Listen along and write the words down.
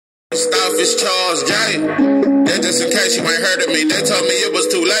it's Charles J. That just in case you ain't heard of me, they told me it was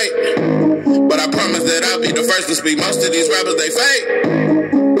too late. But I promise that I'll be the first to speak. Most of these rappers, they fake.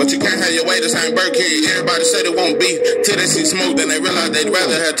 But you can't have your way, this ain't Burke Kid. Everybody said it won't be till they see smoke, then they realize they'd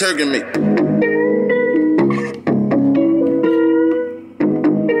rather have turkey meat.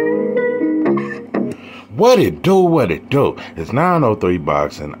 What it do, what it do? It's 903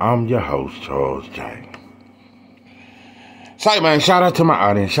 Boxing. I'm your host, Charles J. Say, man, shout out to my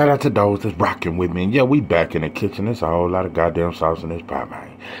audience. Shout out to those that's rocking with me. And yeah, we back in the kitchen. There's a whole lot of goddamn sauce in this pot,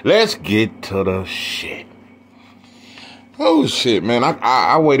 man. Let's get to the shit. Oh, shit, man.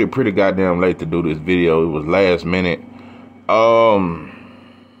 I waited pretty goddamn late to do this video. It was last minute. I'm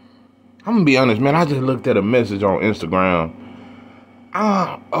going to be honest, man. I just looked at a message on Instagram.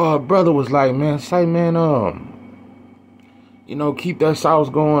 Brother was like, man, say, man, you know, keep that sauce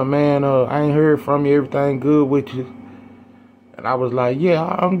going, man. I ain't heard from you. Everything good with you? And I was like, yeah,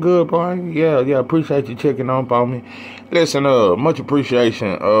 I'm good, bro. Yeah, appreciate you checking up on me. Listen, much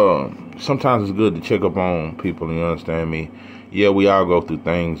appreciation. Sometimes it's good to check up on people, you understand me? Yeah, we all go through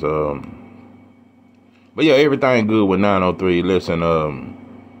things. But yeah, everything good with 903. Listen,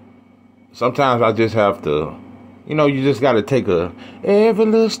 sometimes I just have to, you know, you just got to take every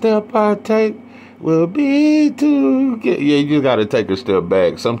little step I take will be to get, yeah, you just got to take a step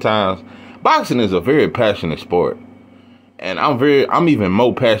back. Sometimes boxing is a very passionate sport. And I'm even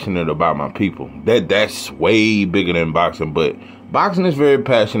more passionate about my people. That's way bigger than boxing. But boxing is a very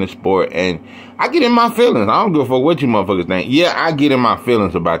passionate sport. And I get in my feelings. I don't give a fuck what you motherfuckers think. Yeah, I get in my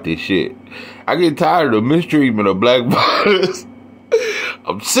feelings about this shit. I get tired of the mistreatment of black fighters.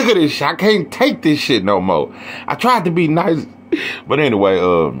 I'm sick of this shit. I can't take this shit no more. I tried to be nice. But anyway,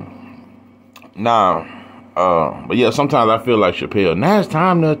 but yeah, sometimes I feel like Chappelle. Now it's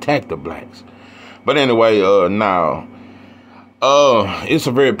time to attack the blacks. But anyway, it's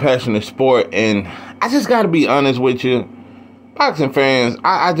a very passionate sport, and I just got to be honest with you. Boxing fans,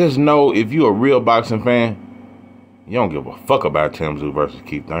 I just know if you're a real boxing fan, you don't give a fuck about Tim Tszyu versus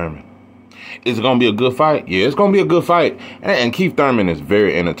Keith Thurman. Is it going to be a good fight? Yeah, it's going to be a good fight. And Keith Thurman is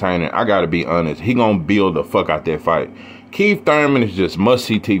very entertaining. I got to be honest. He going to build the fuck out that fight. Keith Thurman is just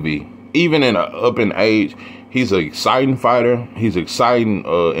must-see TV. Even up in age, he's an exciting fighter. He's exciting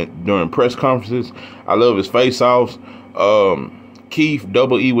during press conferences. I love his face-offs. Keith,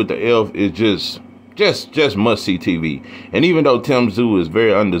 double E with the F, is just must-see TV. And even though Tim Tszyu is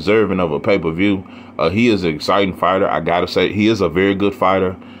very undeserving of a pay-per-view, he is an exciting fighter. I gotta say, he is a very good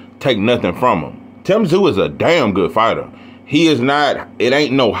fighter. Take nothing from him. Tim Tszyu is a damn good fighter. He is not, it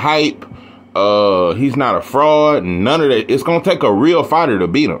ain't no hype. He's not a fraud. None of that. It's gonna take a real fighter to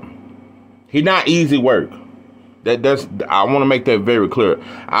beat him. He's not easy work. I want to make that very clear.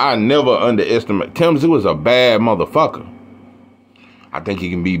 I never underestimate. Tim Tszyu is a bad motherfucker. I think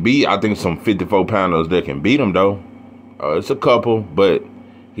he can be beat. I think some 54-pounders that can beat him, though. It's a couple, but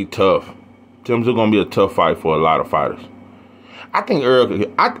he tough. Tim Tszyu gonna be a tough fight for a lot of fighters. I think Earl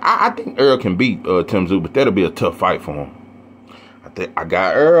can beat Tim Tszyu, but that'll be a tough fight for him. I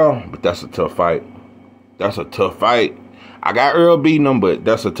got Earl, but that's a tough fight. That's a tough fight. I got Earl beating him, but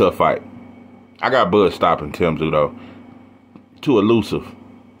that's a tough fight. I got Bud stopping Tim Tszyu, though. Too elusive.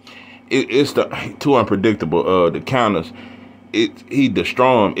 It's too unpredictable. The counters, he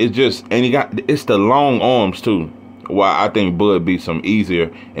destroy him. It's the long arms too. Why I think Bud beats him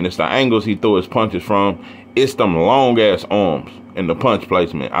easier, and it's the angles he throw his punches from. It's them long ass arms and the punch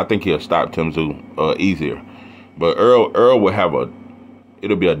placement. I think he'll stop Tim Tszyu easier. But Earl will have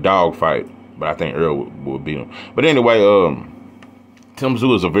it'll be a dog fight. But I think Earl will beat him. But anyway, Tim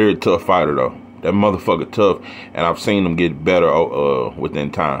Tszyu is a very tough fighter though. That motherfucker tough, and I've seen him get better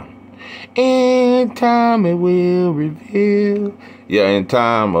within time. In time it will reveal. Yeah, in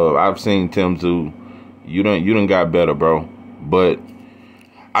time, I've seen Tim Tszyu. You done got better, bro. But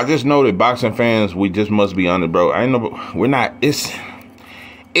I just know that boxing fans, we just must be honest, bro. We're not. It's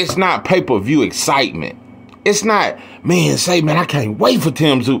not pay-per-view excitement. It's not, man, I can't wait for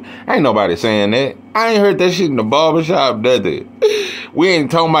Tim Tszyu. Ain't nobody saying that. I ain't heard that shit in the barbershop, nothing. We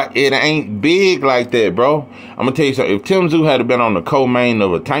ain't talking about it. Ain't big like that, bro. I'm gonna tell you something. If Tim Tszyu had been on the co-main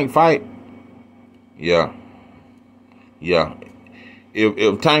of a Tank fight, yeah.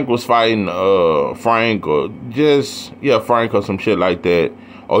 If Tank was fighting Frank or Frank or some shit like that,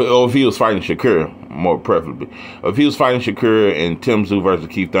 or if he was fighting Shakur, more preferably. If he was fighting Shakur and Tim Tszyu versus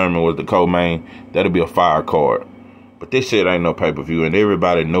Keith Thurman was the co-main, that'd be a fire card. But this shit ain't no pay-per-view, and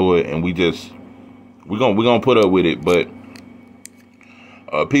everybody know it, and we gonna put up with it. But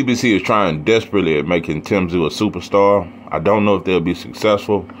PBC is trying desperately at making Tim Tszyu a superstar. I don't know if they'll be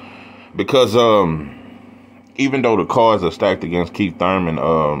successful because even though the cards are stacked against Keith Thurman,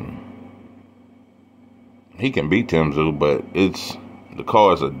 he can beat Tim Tszyu, but the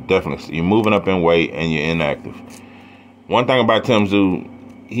cards are definitely, you're moving up in weight and you're inactive. One thing about Tim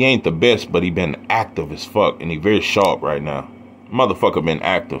Tszyu, he ain't the best, but he been active as fuck, and he very sharp right now. Motherfucker been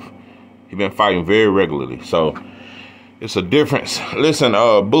active. He been fighting very regularly, so it's a difference. Listen,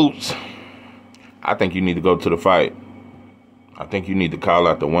 Boots, I think you need to go to the fight. I think you need to call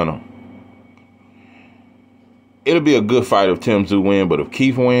out the winner. It'll be a good fight if Tim Tszyu win, but if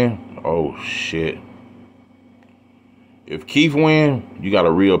Keith win, oh shit. If Keith win, you got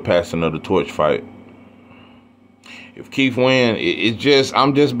a real passing of the torch fight. If Keith win, it's just,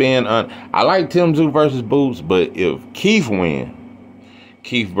 I'm just being, I like Tim Tszyu versus Boots, but if Keith win,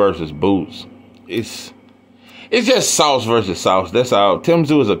 Keith versus Boots, it's just sauce versus sauce. That's all. Tim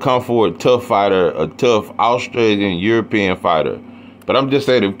Tszyu is a comfort, tough fighter, a tough Australian, European fighter. But I'm just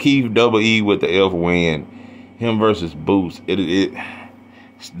saying, if Keith double E with the F win, him versus Boots,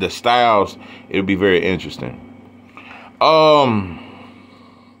 the styles, it'll be very interesting. I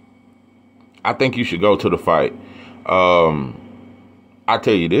think you should go to the fight. I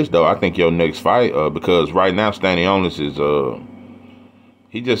tell you this though, I think your next fight, because right now Stanionis is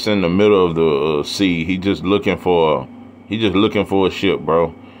he just in the middle of the sea. He just looking for a ship,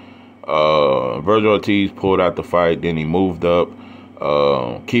 bro. Virgil Ortiz pulled out the fight, then he moved up.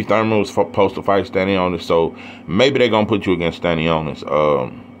 Keith Thurman was supposed to fight Stanionis, so maybe they're gonna put you against Stanionis.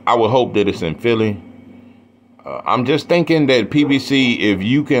 I would hope that it's in Philly. I'm just thinking that PBC, if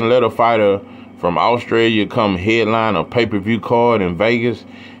you can let a fighter from Australia come headline a pay-per-view card in Vegas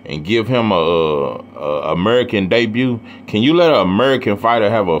and give him a American debut, can you let an American fighter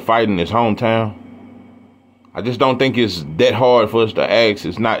have a fight in his hometown? I just don't think it's that hard for us to ask.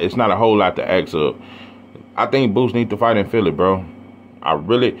 It's not a whole lot to ask of. I think Boots need to fight in Philly, bro. I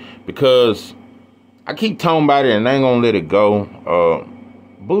really, because I keep talking about it and I ain't gonna let it go.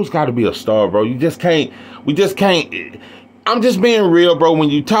 Boots got to be a star, bro. We just can't. I'm just being real, bro. When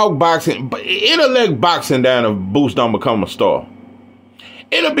you talk boxing, it'll let boxing down if Boots don't become a star.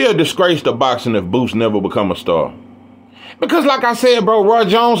 It'll be a disgrace to boxing if Boots never become a star. Because like I said, bro, Roy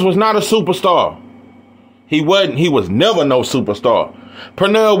Jones was not a superstar. He was never no superstar.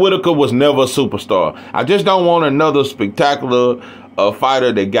 Pernell Whitaker was never a superstar. I just don't want another spectacular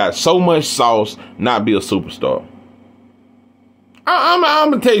fighter that got so much sauce not be a superstar.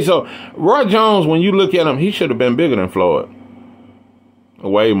 I'm going to tell you something. Roy Jones, when you look at him, he should have been bigger than Floyd.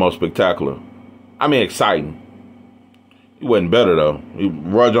 Way more spectacular. I mean, exciting. He wasn't better, though.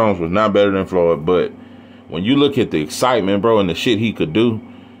 Roy Jones was not better than Floyd, but when you look at the excitement, bro, and the shit he could do,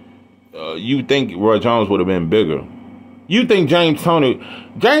 you think Roy Jones would have been bigger. You think James Toney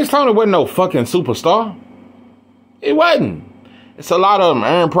wasn't no fucking superstar? He wasn't. It's a lot of them.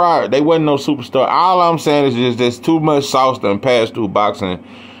 Aaron Pryor, they wasn't no superstar. All I'm saying is just there's too much sauce done passed through boxing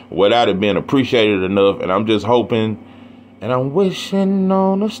without it being appreciated enough. And I'm just hoping, and I'm wishing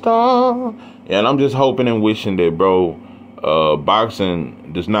on a star. And I'm just hoping and wishing that, bro,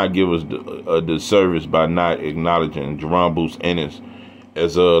 boxing does not give us a disservice by not acknowledging Jaron Boots Ennis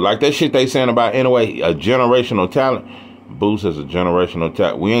as like that shit they saying about, anyway, a generational talent. Boots is a generational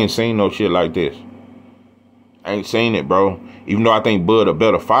talent. We ain't seen no shit like this. I ain't seen it, bro. Even though I think Bud a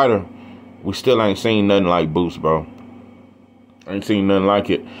better fighter, we still ain't seen nothing like Boots, bro. I ain't seen nothing like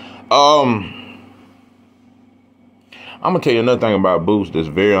it. I'm gonna tell you another thing about Boots that's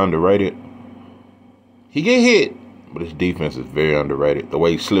very underrated. He get hit, but his defense is very underrated. The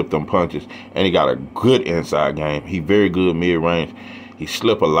way he slipped them punches, and he got a good inside game. He very good mid-range. He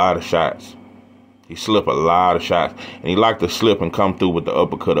slip a lot of shots. And he like to slip and come through with the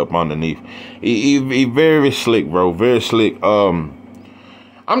uppercut up underneath. He very slick, bro. Very slick. I'm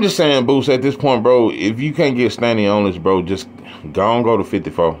just saying, Boots, at this point, bro, if you can't get Stanionis, bro, just go to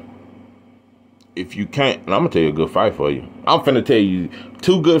 54. If you can't, and I'm going to tell you a good fight for you. I'm finna tell you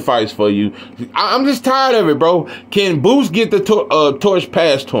 2 good fights for you. I'm just tired of it, bro. Can Boots get the torch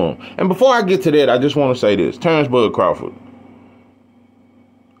passed to him? And before I get to that, I just want to say this. Terrence Bud Crawford.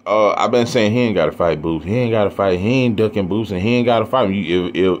 I've been saying he ain't got to fight Boots. He ain't got to fight. He ain't ducking Boots, and he ain't got to fight.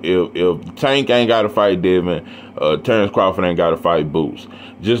 If Tank ain't got to fight Devin, Terrence Crawford ain't got to fight Boots.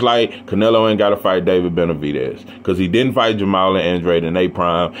 Just like Canelo ain't got to fight David Benavidez, because he didn't fight Jamal and Andrade in their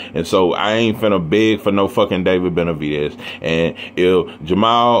prime, and so I ain't finna beg for no fucking David Benavidez. And if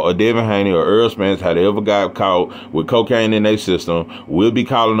Jamal or Devin Haney or Earl Spence had ever got caught with cocaine in their system, we'll be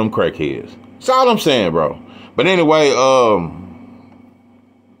calling them crackheads. That's all I'm saying, bro. But anyway,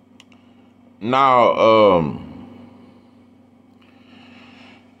 now,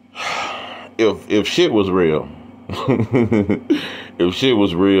 if shit was real, if shit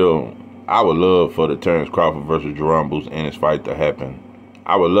was real, I would love for the Terrence Crawford versus Jaron Boots Ennis fight to happen.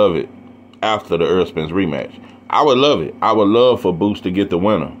 I would love it. after the Earl Spence rematch. I would love it. I would love for Boots to get the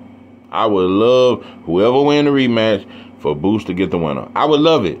winner. I would love whoever win the rematch for Boots to get the winner. I would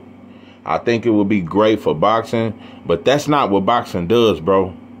love it. I think it would be great for boxing, but that's not what boxing does,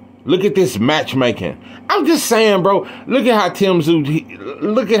 bro. Look at this matchmaking. I'm just saying, bro. Look at how Tim Tszyu,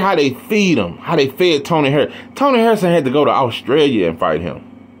 look at how they feed him, how they fed Tony Harrison. Tony Harrison had to go to Australia and fight him.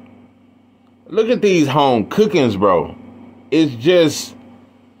 Look at these home cookings, bro. It's just,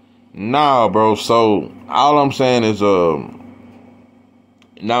 nah, bro. So all I'm saying is,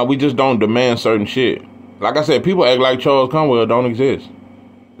 nah, we just don't demand certain shit. Like I said, people act like Charles Conwell don't exist.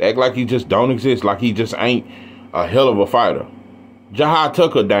 They act like he just don't exist, like he just ain't a hell of a fighter. Jahai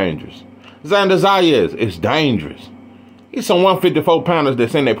Tucker, dangerous. Xander Zayas is dangerous. He's some 154 pounders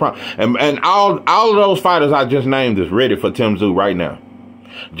that's in their prime. And all of those fighters I just named is ready for Tim Tszyu right now.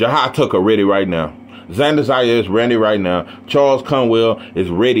 Jahai Tucker ready right now. Xander Zayas ready right now. Charles Conwell is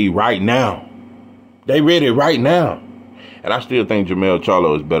ready right now. They ready right now. And I still think Jermell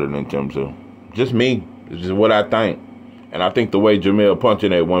Charlo is better than Tim Tszyu. Just me. It's just what I think. And I think the way Jermell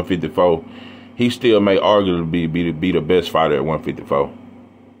punching at 154, he still may arguably be the best fighter at 154.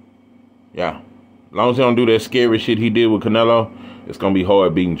 Yeah. As long as he don't do that scary shit he did with Canelo, it's going to be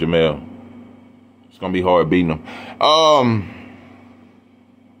hard beating Jermell. It's going to be hard beating him.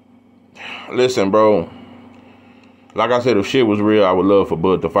 Listen, bro. Like I said, if shit was real, I would love for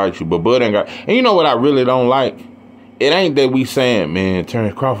Bud to fight you. But Bud ain't got... And you know what I really don't like? It ain't that we saying, man,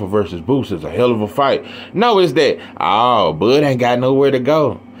 Terrence Crawford versus Boots is a hell of a fight. No, it's that, oh, Bud ain't got nowhere to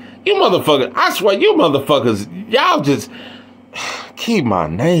go. You motherfuckers, I swear, you motherfuckers, y'all just keep my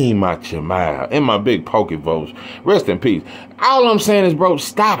name out your mouth in my big pokey votes. Rest in peace. All I'm saying is, bro,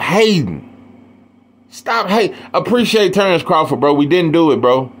 stop hating. Stop hating. Appreciate Terrence Crawford, bro. We didn't do it,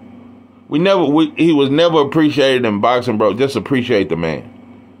 bro. He was never appreciated in boxing, bro. Just appreciate the man.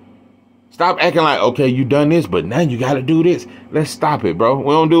 Stop acting like, okay, you done this, but now you got to do this. Let's stop it, bro.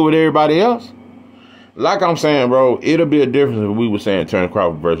 We don't do it with everybody else. Like I'm saying, bro, it'll be a difference if we were saying Terrence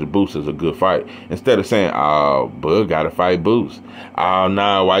Crawford versus Boots is a good fight. Instead of saying, oh, Bud got to fight Boots. Oh,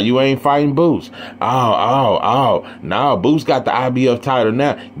 nah, why you ain't fighting Boots? Oh, nah, Boots got the IBF title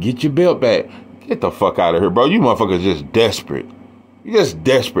now. Get your belt back. Get the fuck out of here, bro. You motherfuckers just desperate. You just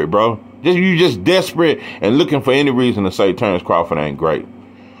desperate, bro. You just desperate and looking for any reason to say Terrence Crawford ain't great.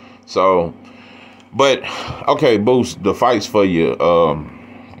 So, but, okay, Boots, the fight's for you.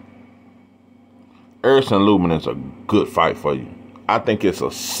 Erson Lubin is a good fight for you. I think it's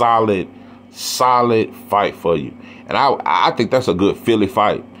a solid fight for you. And I think that's a good Philly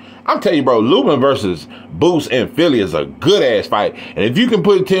fight. I'm telling you, bro, Lubin versus Boots in Philly is a good-ass fight. And if you can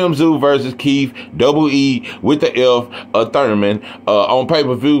put Tim Tszyu versus Keith, Double E, with the F, Thurman, on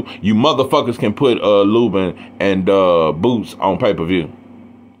pay-per-view, you motherfuckers can put Lubin and Boots on pay-per-view.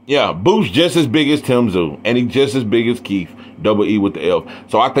 Yeah, Boots just as big as Tim Tszyu, and he just as big as Keith, Double E with the F.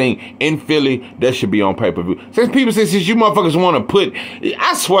 So I think in Philly, that should be on pay-per-view. Since people say, since you motherfuckers want to put,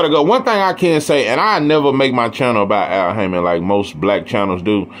 I swear to God, one thing I can say, and I never make my channel about Al Haymon like most black channels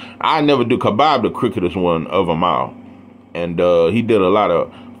do. I never do. Khabib, the cricketer's one of them all. And he did a lot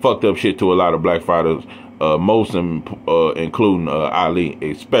of fucked up shit to a lot of black fighters, most including Ali,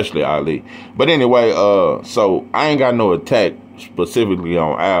 especially Ali. But anyway, so I ain't got no attack specifically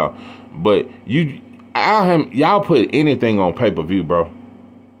on Al, but y'all put anything on pay-per-view, bro.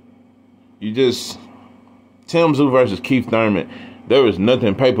 You just Tim Tszyu versus Keith Thurman. There is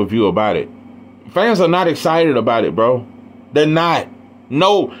nothing pay-per-view about it. Fans are not excited about it, bro. They're not.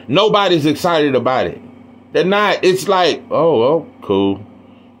 No, nobody's excited about it. They're not. It's like, oh, cool.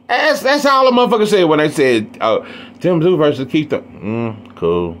 That's all the motherfuckers said when they said Tim Tszyu versus Keith Thurman.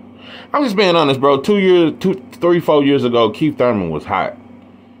 Cool. I'm just being honest, bro. 4 years ago, Keith Thurman was hot.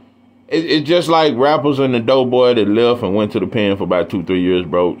 It's just like rappers and the dope boy that left and went to the pen for about 2-3 years,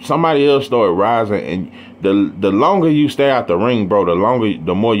 bro. Somebody else started rising, and the longer you stay out the ring, bro,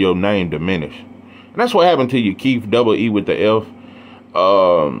 the more your name diminish. And that's what happened to you, Keith, Double E with the F.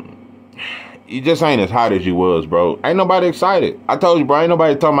 You just ain't as hot as you was, bro. Ain't nobody excited. I told you, bro, ain't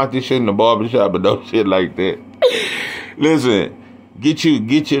nobody talking about this shit in the barbershop, but no shit like that. Listen, get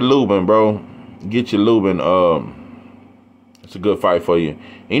your Lubin, bro. Get your Lubin. It's a good fight for you.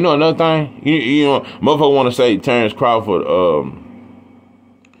 And you know another thing? You know, motherfucker want to say Terrence Crawford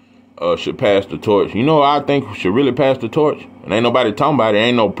should pass the torch. You know who I think should really pass the torch? And ain't nobody talking about it.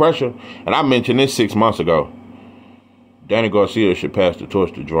 Ain't no pressure. And I mentioned this 6 months ago. Danny Garcia should pass the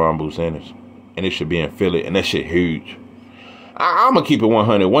torch to Jaron Bruce Ennis. And it should be in Philly. And that shit huge. I'm going to keep it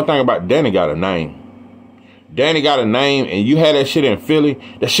 100. One thing about Danny got a name. Danny got a name, and you had that shit in Philly,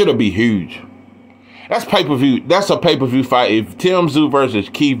 that shit'll be huge. That's pay-per-view. That's a pay-per-view fight. If Tim Tszyu versus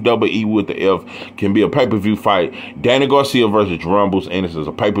Keith Double E with the F can be a pay-per-view fight, Danny Garcia versus Jaron Ennis is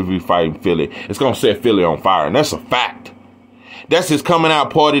a pay-per-view fight in Philly. It's going to set Philly on fire, and that's a fact. That's his coming out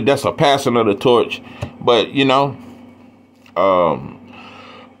party. That's a passing of the torch. But, you know, I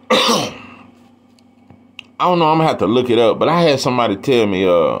don't know. I'm going to have to look it up. But I had somebody tell me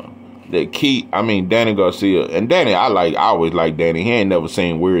that Danny Garcia, and Danny, I always like Danny. He ain't never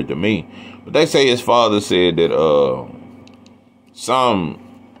seen weird to me. But they say his father said that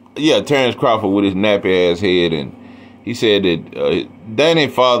Terrence Crawford with his nappy ass head, and he said that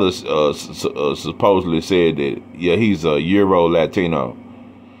Danny's father supposedly said that he's a Euro Latino.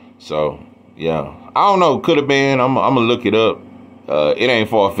 So yeah, I don't know. Could have been. I'm gonna look it up. It ain't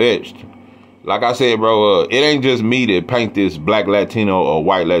far fetched. Like I said, bro, it ain't just me that paint this black Latino or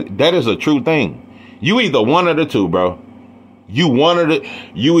white Latino. That is a true thing. You either one of the two, bro.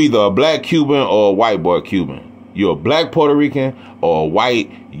 You either a black Cuban or a white boy Cuban. You're a black Puerto Rican or a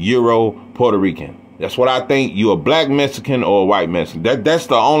white Euro Puerto Rican. That's what I think. You're a black Mexican or a white Mexican. That's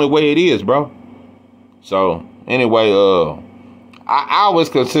the only way it is, bro. So anyway, I always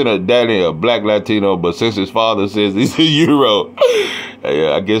consider Daddy a black Latino, but since his father says he's a Euro,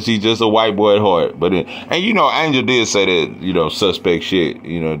 yeah, I guess he's just a white boy at heart. But and you know, Angel did say that, suspect shit,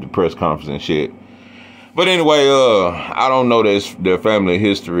 the press conference and shit. But anyway, I don't know their family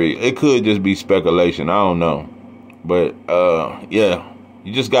history. It could just be speculation. I don't know. But, yeah,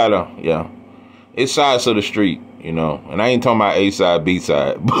 you just gotta, it's sides of the street, And I ain't talking about A side, B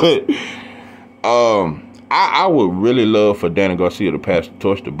side. But, I would really love for Danny Garcia to pass the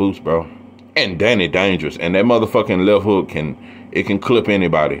torch to Boots, bro. And Danny dangerous. And that motherfucking left hook can clip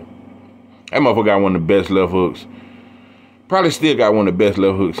anybody. That motherfucker got one of the best left hooks. Probably still got one of the best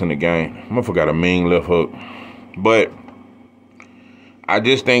left hooks in the game. Motherfucker got a mean left hook. But I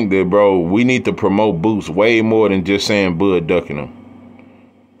just think that, bro, we need to promote Boots way more than just saying Bud ducking him.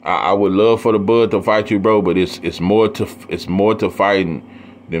 I would love for the Bud to fight you, bro, but it's more to fighting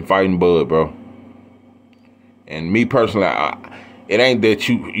than fighting Bud, bro. And me personally, it ain't that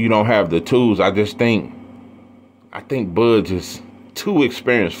you don't have the tools. I think Bud just too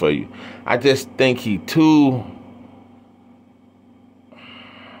experienced for you. I just think he too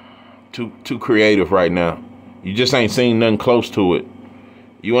creative right now. You just ain't seen nothing close to it.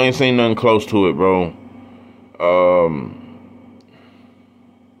 You ain't seen nothing close to it, bro.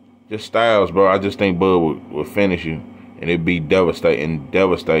 Just Styles, bro. I just think Bud would finish you, and it'd be devastating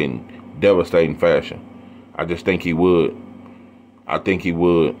fashion. I just think he would. I think he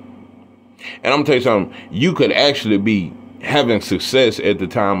would. And I'm gonna tell you something. You could actually be having success at the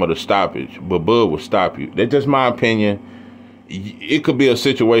time of the stoppage, but Bud will stop you. That's just my opinion. It could be a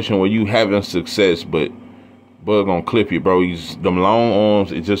situation where you having success, but Bud gonna clip you, bro. He's them long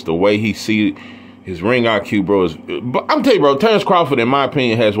arms. It's just the way he see it. His ring IQ, bro, is. But I'm telling you, bro, Terrence Crawford, in my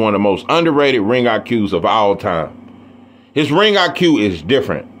opinion, has one of the most underrated ring IQs of all time. His ring IQ is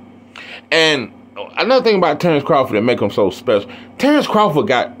different. And another thing about Terrence Crawford that make him so special, Terrence Crawford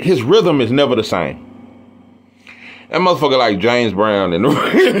his rhythm is never the same. That motherfucker like James Brown and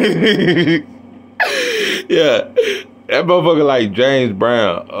yeah. That motherfucker like James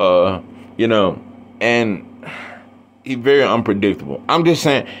Brown, and he's very unpredictable. I'm just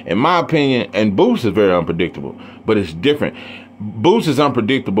saying, in my opinion, and Boots is very unpredictable, but it's different. Boots is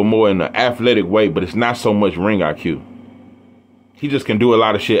unpredictable more in an athletic way, but it's not so much ring IQ. He just can do a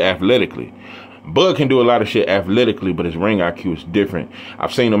lot of shit athletically. Bud can do a lot of shit athletically, but his ring IQ is different.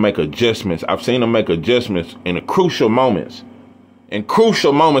 I've seen him make adjustments. In the crucial moments. In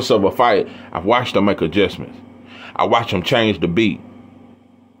crucial moments of a fight, I've watched him make adjustments. I watch him change the beat.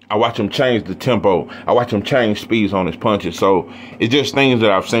 I watch him change the tempo. I watch him change speeds on his punches. So it's just things that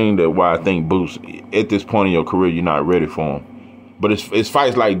I've seen that why I think Boots, at this point in your career, you're not ready for him. But it's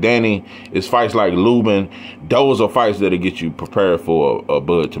fights like Danny, it's fights like Lubin. Those are fights that'll get you prepared for a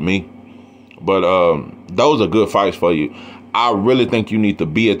Bud to me. But those are good fights for you. I really think you need to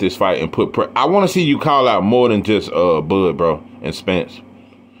be at this fight and put I want to see you call out more than just Bud, bro, and Spence.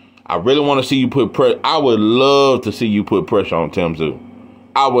 I really want to see you put pressure. I would love to see you put pressure on Tim Tszyu.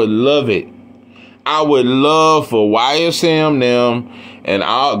 I would love it. I would love for YSM them and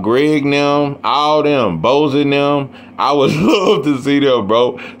all Greg them, all them, Bozy them. I would love to see them,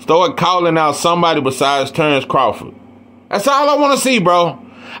 bro. Start calling out somebody besides Terrence Crawford. That's all I want to see, bro.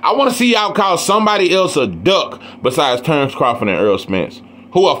 I want to see y'all call somebody else a duck besides Terrence Crawford and Earl Spence,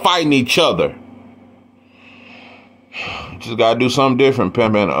 who are fighting each other. Just gotta do something different,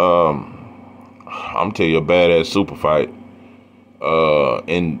 pimpin'. I'm telling you, a badass super fight.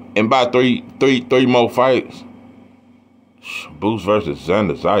 And by three more fights, Boots versus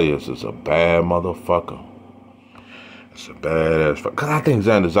Xander Zayas is a bad motherfucker. It's a badass fuck. Because I think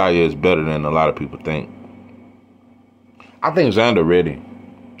Xander Zayas is better than a lot of people think. I think Xander ready.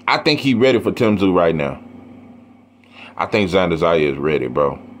 I think he ready for Tim Tszyu right now. I think Xander Zayas is ready,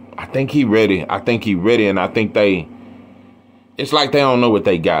 bro. I think he ready. I think he ready, and I think it's like they don't know what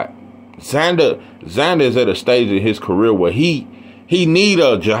they got. Xander is at a stage in his career where he need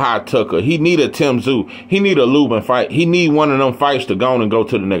a Jahad Tucker. He need a Tim Tszyu. He need a Lubin fight. He need one of them fights to go on and go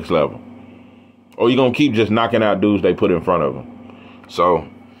to the next level. Or you going to keep just knocking out dudes they put in front of him. So,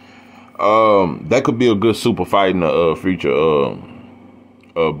 that could be a good super fight in the future.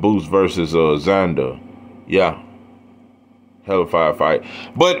 Boots versus Xander. Yeah. Hell of a fight.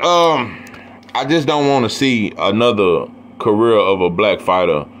 But I just don't want to see another career of a black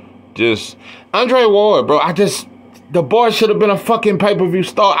fighter. Just Andre Ward, bro. The boy should have been a fucking pay-per-view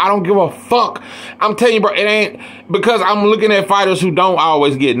star. I don't give a fuck. I'm telling you, bro, it ain't because I'm looking at fighters who don't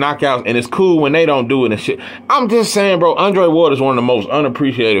always get knockouts, and it's cool when they don't do it and shit. I'm just saying, bro, Andre Ward is one of the most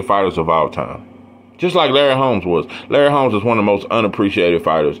unappreciated fighters of all time. Just like Larry Holmes was. Larry Holmes is one of the most unappreciated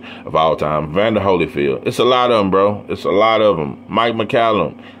fighters of all time. Vander Holyfield. It's a lot of them, bro. It's a lot of them. Mike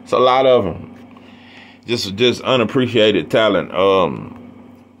McCallum. It's a lot of them. Just unappreciated talent.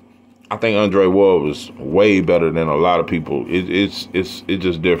 I think Andre Ward was way better than a lot of people. It's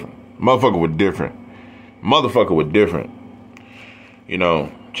just different. Motherfucker was different. You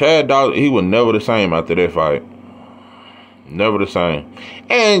know, Chad Dawson, he was never the same after that fight. Never the same.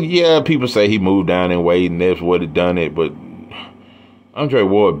 And yeah, people say he moved down in weight and that's what it done it, but Andre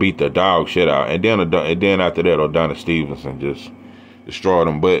Ward beat the dog shit out. And then after that, Adonis Stevenson just destroyed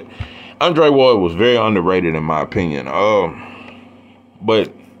him. But Andre Ward was very underrated in my opinion.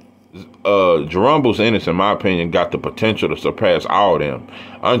 But Jaron Ennis, in my opinion, got the potential to surpass all of them.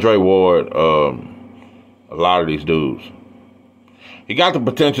 Andre Ward, a lot of these dudes. He got the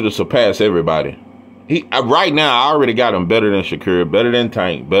potential to surpass everybody. Right now, I already got him better than Shakur, better than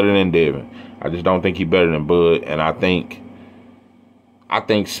Tank, better than Devin. I just don't think he's better than Bud. And I think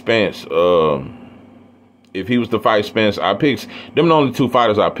Spence, if he was to fight Spence, them the only two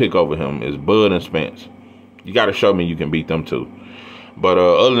fighters I pick over him is Bud and Spence. You got to show me you can beat them two. But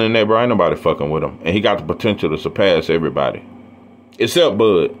other than that, bro, ain't nobody fucking with him. And he got the potential to surpass everybody. Except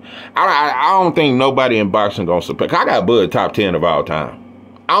Bud. I don't think nobody in boxing gonna surpass. I got Bud top 10 of all time.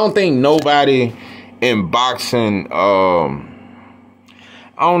 I don't think nobody in boxing, I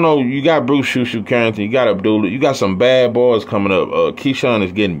don't know, you got Bruce Shushu Carrington, you got Abdullah, you got some bad boys coming up.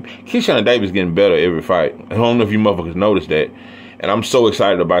 Keyshawn Davis getting better every fight. I don't know if you motherfuckers noticed that. And I'm so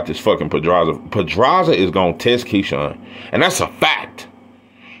excited about this fucking Pedraza. Pedraza is going to test Keyshawn. And that's a fact.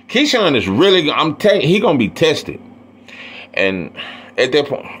 Keyshawn is really, he going to be tested. And at that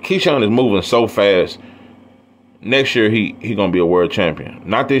point, Keyshawn is moving so fast. Next year, he going to be a world champion.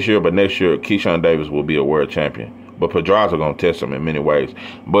 Not this year, but next year, Keyshawn Davis will be a world champion. But Pedraza going to test him in many ways.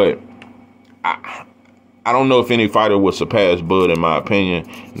 But I don't know if any fighter would surpass Bud, in my opinion.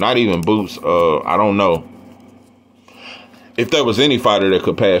 Not even Boots. I don't know. If there was any fighter that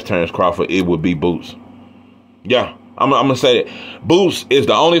could pass Terrence Crawford, it would be Boots. Yeah, I'm going to say that. Boots is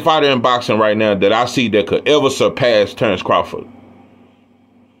the only fighter in boxing right now that I see that could ever surpass Terrence Crawford.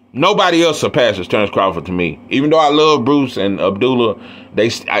 Nobody else surpasses Terrence Crawford to me. Even though I love Bruce and Abdullah,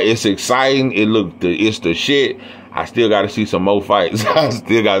 it's exciting. It's the shit. I still got to see some more fights. I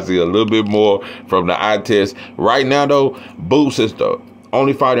still got to see a little bit more from the eye test. Right now, though, Boots is the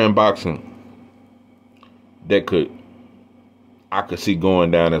only fighter in boxing that I could see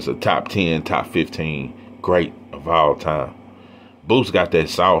going down as a top 10, top 15 great of all time. Boots got that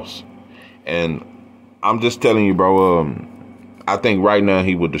sauce. And I'm just telling you, bro, I think right now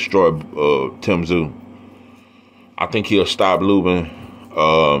he would destroy Tim Tszyu. I think he'll stop Lubin.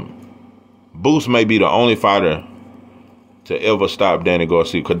 Boots may be the only fighter to ever stop Danny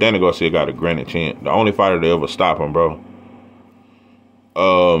Garcia, because Danny Garcia got a granite chin. The only fighter to ever stop him, bro.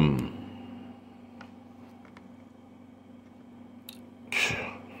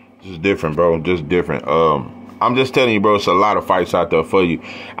 Just different, bro. Just different. I'm just telling you, bro, it's a lot of fights out there for you.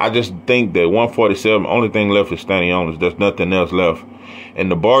 I just think that 147, only thing left is standing on. There's nothing else left.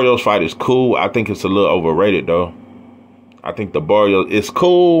 And the Barrios fight is cool. I think it's a little overrated, though. I think the Barrios is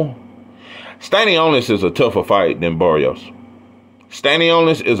cool. Standing on this is a tougher fight than Barrios. Standing on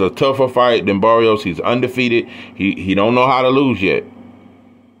this is a tougher fight than Barrios. He's undefeated. He don't know how to lose yet.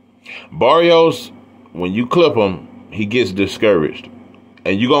 Barrios, when you clip him, he gets discouraged.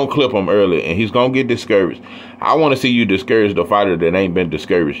 And you're going to clip him early, and he's going to get discouraged. I want to see you discourage the fighter that ain't been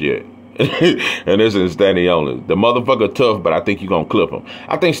discouraged yet. And this is Stanionis. The motherfucker tough, but I think you're going to clip him.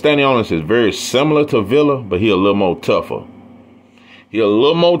 I think Stanionis is very similar to Villa, but he a little more tougher. He a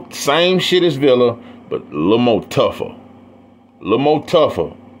little more same shit as Villa, but a little more tougher. A little more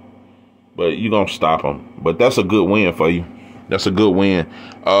tougher. But you gonna stop him. But that's a good win for you. That's a good win.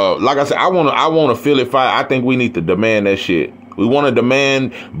 Like I said, I want a Philly fight. I think we need to demand that shit. We want to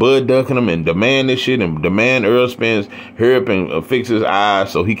demand Bud Duckingham and demand this shit and demand Earl Spence hurry up and fix his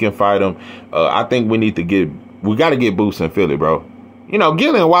eyes so he can fight him. I think we got to get Boots in Philly, bro. You know,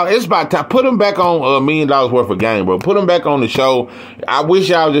 Gillian, while it's about time, put him back on $1 million worth of game, bro. Put him back on the show. I wish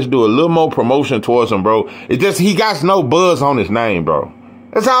y'all just do a little more promotion towards him, bro. It's just he got no buzz on his name, bro.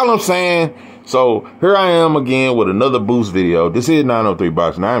 That's all I'm saying. So here I am again with another Boost video. This is 903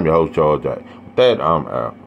 Boxing. I'm your host, Charles J. With that, I'm out.